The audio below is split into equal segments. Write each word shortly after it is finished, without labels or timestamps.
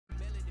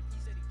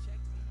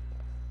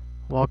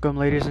Welcome,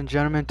 ladies and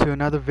gentlemen, to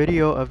another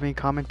video of me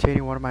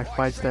commentating one of my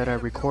fights that I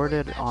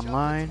recorded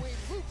online.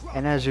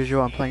 And as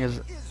usual, I'm playing as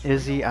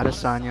Izzy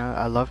Adesanya.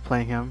 I love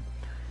playing him.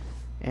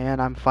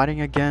 And I'm fighting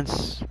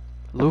against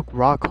Luke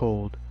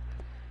Rockhold.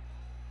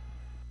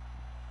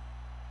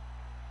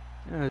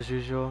 As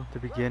usual, the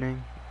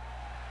beginning,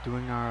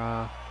 doing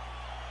our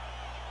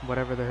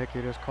whatever the heck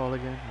it is called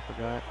again. I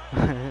forgot.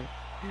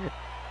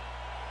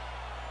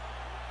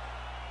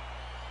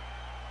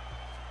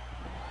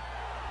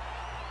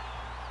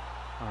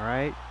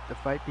 Alright, the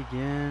fight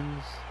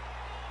begins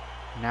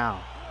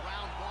now.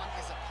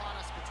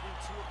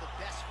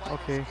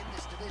 Okay,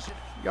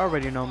 you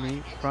already know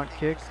me. Front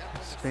kick,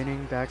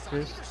 spinning back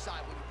fist.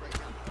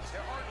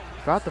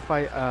 Throughout the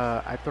fight,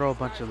 I throw a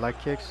bunch of leg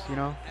kicks,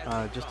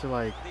 just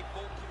to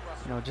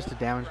just to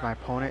damage my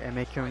opponent and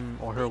make him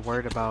or her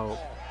worried about,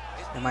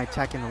 am I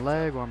attacking the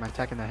leg or am I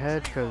attacking the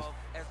head? Because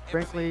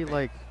frankly,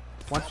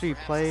 once we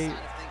play,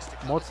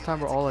 most of the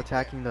time we're all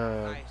attacking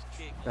the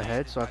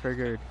head, so I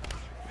figured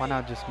why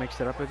not just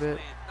mix it up a bit,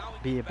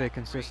 be a bit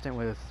consistent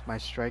with my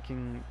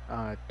striking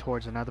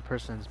towards another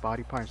person's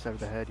body part instead of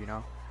the head,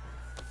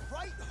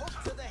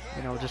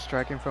 just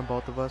striking from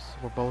both of us.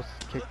 We're both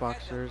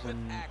kickboxers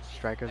and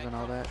strikers and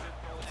all that.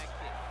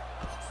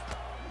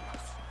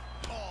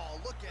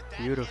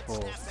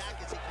 Beautiful.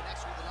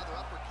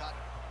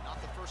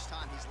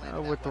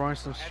 We're throwing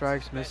some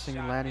strikes, missing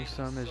and landing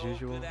some as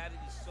usual.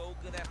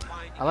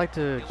 I like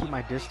to keep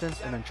my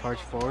distance and then charge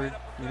forward,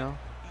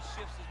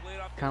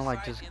 kind of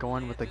like just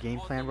going with the game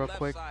plan real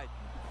quick.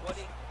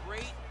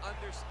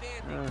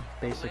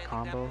 Basic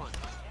combo.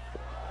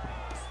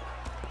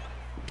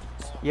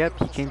 Yep,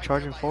 he came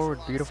charging forward.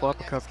 Beautiful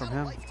uppercut from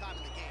him.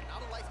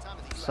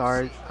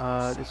 Sorry,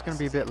 it's going to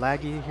be a bit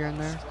laggy here and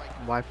there.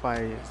 Wi-Fi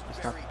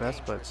is not the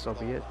best, but so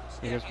be it.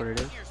 It is what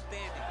it is.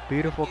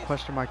 Beautiful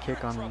question mark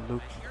kick on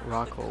Luke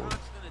Rockhold.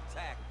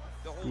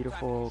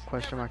 Beautiful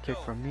question mark kick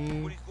from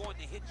me.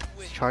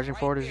 Charging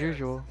forward as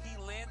usual.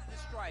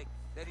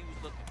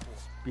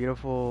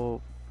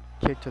 Beautiful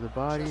kick to the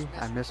body.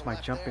 I missed my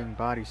jumping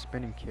body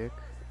spinning kick.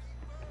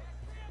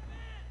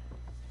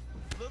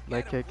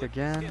 Leg kick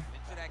again.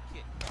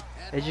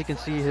 As you can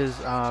see, his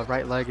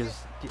right leg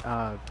is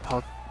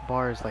health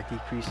bar is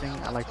decreasing.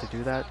 I like to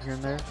do that here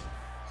and there.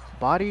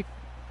 Body,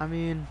 I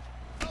mean,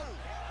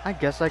 I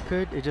guess I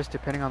could. It just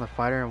depending on the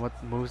fighter and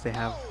what moves they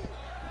have,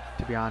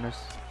 to be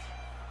honest.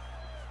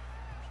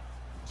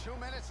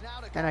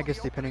 And I guess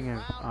depending on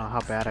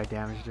how bad I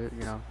damaged it,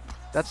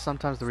 That's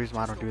sometimes the reason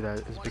why I don't do that,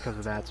 is because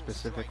of that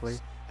specifically.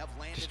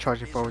 Just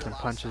charging forward and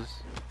punches.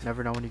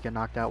 Never know when you get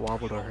knocked out,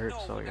 wobbled, or hurt,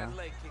 so yeah.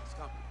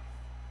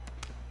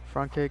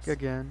 Front kick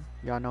again.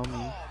 Y'all know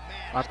me.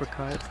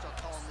 Uppercut.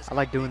 I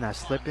like doing that,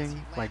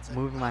 slipping, like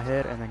moving my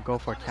head and then go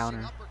for a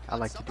counter. I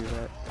like to do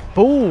that.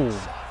 Boom!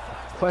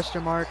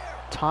 Question mark.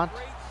 Taunt.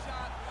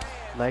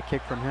 Leg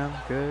kick from him.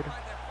 Good.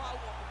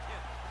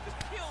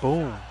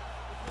 Boom.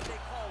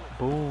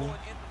 Boom.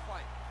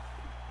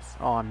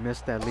 Oh, I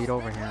missed that lead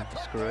overhand.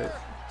 Screw it.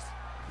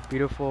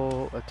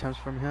 Beautiful attempts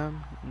from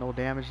him. No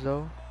damage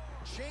though.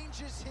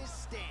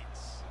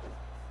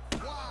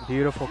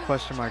 Beautiful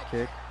question mark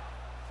kick.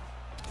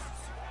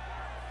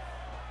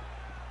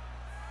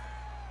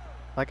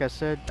 Like I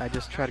said, I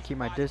just try to keep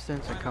my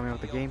distance and come in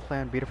with a game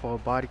plan. Beautiful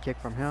body kick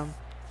from him.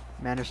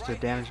 Managed to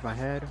damage my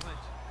head.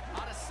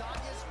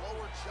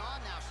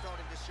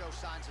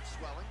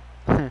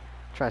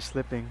 Try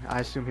slipping. I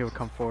assume he would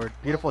come forward.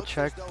 Beautiful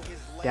check.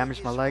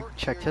 Damaged my leg.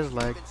 Checked his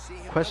leg.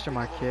 Question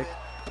mark kick.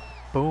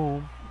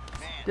 Boom.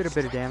 Did a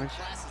bit of damage.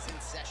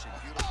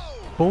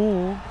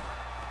 Boom.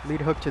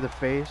 Lead hook to the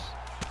face.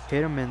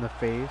 Hit him in the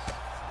face.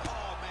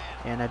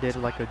 And I did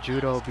like a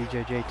judo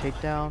BJJ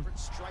takedown.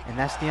 And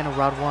that's the end of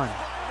round one.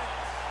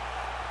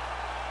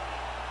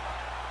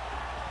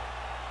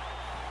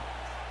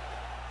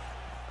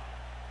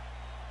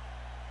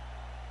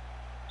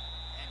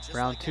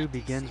 Round two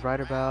begins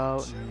right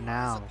about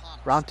now.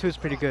 Round two is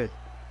pretty good.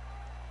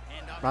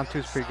 Round two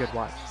is pretty good.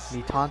 Watch.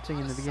 Me taunting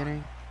in the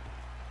beginning.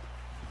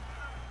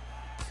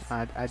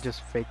 I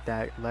just faked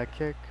that leg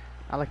kick.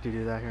 I like to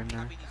do that here and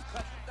there.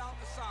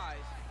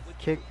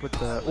 Kick with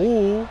the...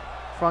 Ooh!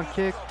 Front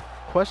kick.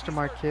 Question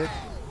mark kick.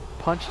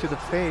 Punch to the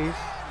face.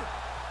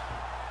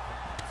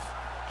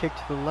 Kick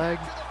to the leg.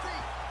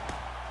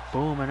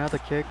 Boom, another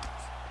kick.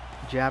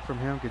 Jab from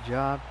him, good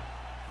job.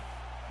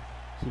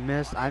 He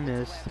missed, I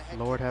missed.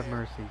 Lord have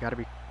mercy, gotta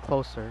be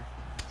closer.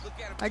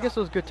 I guess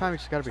it was good time, you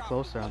just gotta be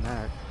closer on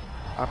that.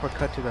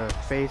 Uppercut to the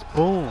face,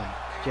 boom.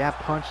 Jab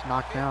punch,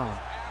 knocked down.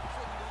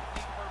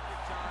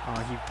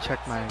 He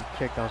checked my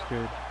kick, that was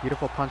good.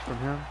 Beautiful punch from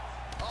him.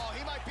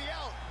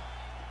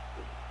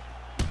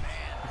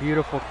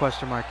 Beautiful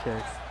question mark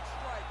kick.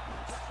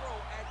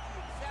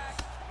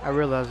 I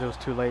realized it was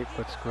too late,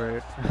 but screw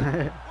it.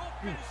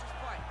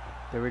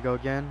 There we go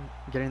again.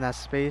 Getting that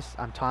space.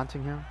 I'm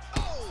taunting him.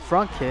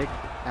 Front kick.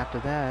 After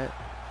that,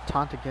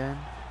 taunt again.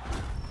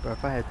 But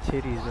if I had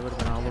titties, it would have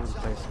been all over the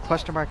place.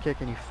 Question mark kick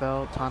and he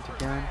fell. Taunt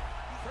again.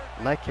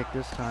 Leg kick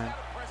this time.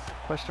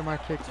 Question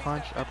mark kick,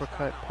 punch,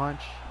 uppercut,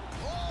 punch.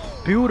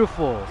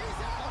 Beautiful.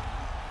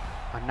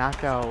 a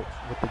knockout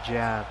with the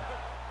jab.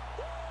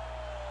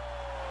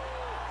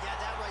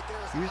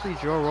 Usually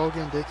Joe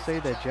Rogan did say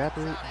that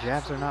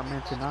jabs are not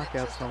meant to knock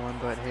out someone,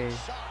 but hey,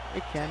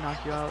 it can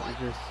knock you out.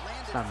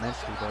 It's not meant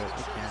to, but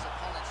it can.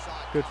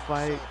 Good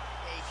fight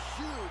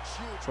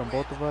from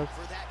both of us,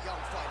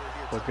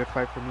 but good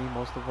fight for me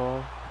most of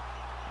all.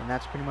 And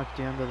that's pretty much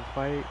the end of the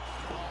fight.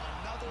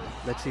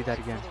 Let's see that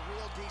again.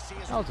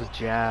 That was a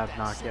jab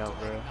knockout,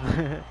 bro.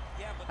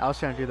 I was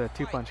trying to do the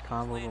 2-punch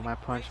combo, but my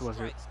punch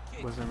wasn't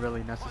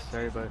really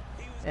necessary, but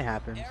it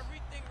happens.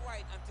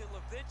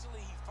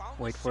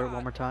 Wait for it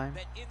one more time.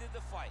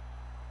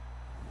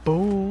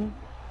 Boom!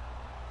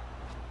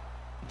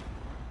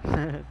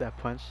 That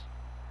punch.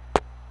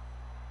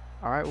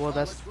 Alright, well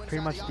that's pretty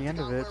much the end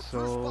of it,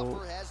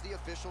 so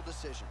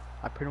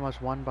I pretty much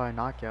won by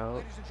knockout.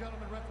 Ladies and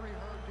gentlemen, referee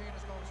Herb Dean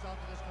is going to stop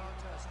this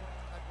contest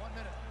at 1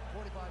 minute,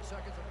 45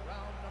 seconds of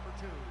round number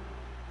 2.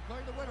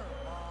 Declaring the winner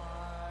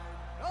by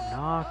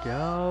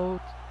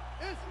knockout.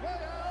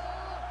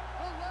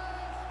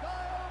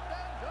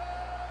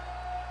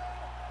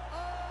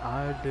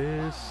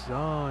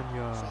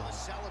 Adesanya.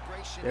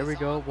 There we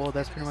go. Well,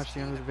 that's pretty much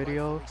the end of the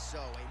video.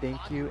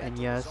 Thank you, and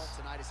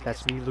yes,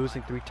 that's me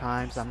losing 3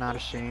 times. I'm not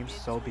ashamed,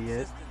 so be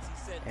it.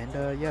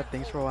 And yeah,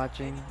 thanks for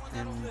watching,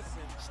 and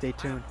stay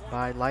tuned.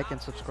 Bye. Like and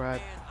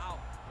subscribe.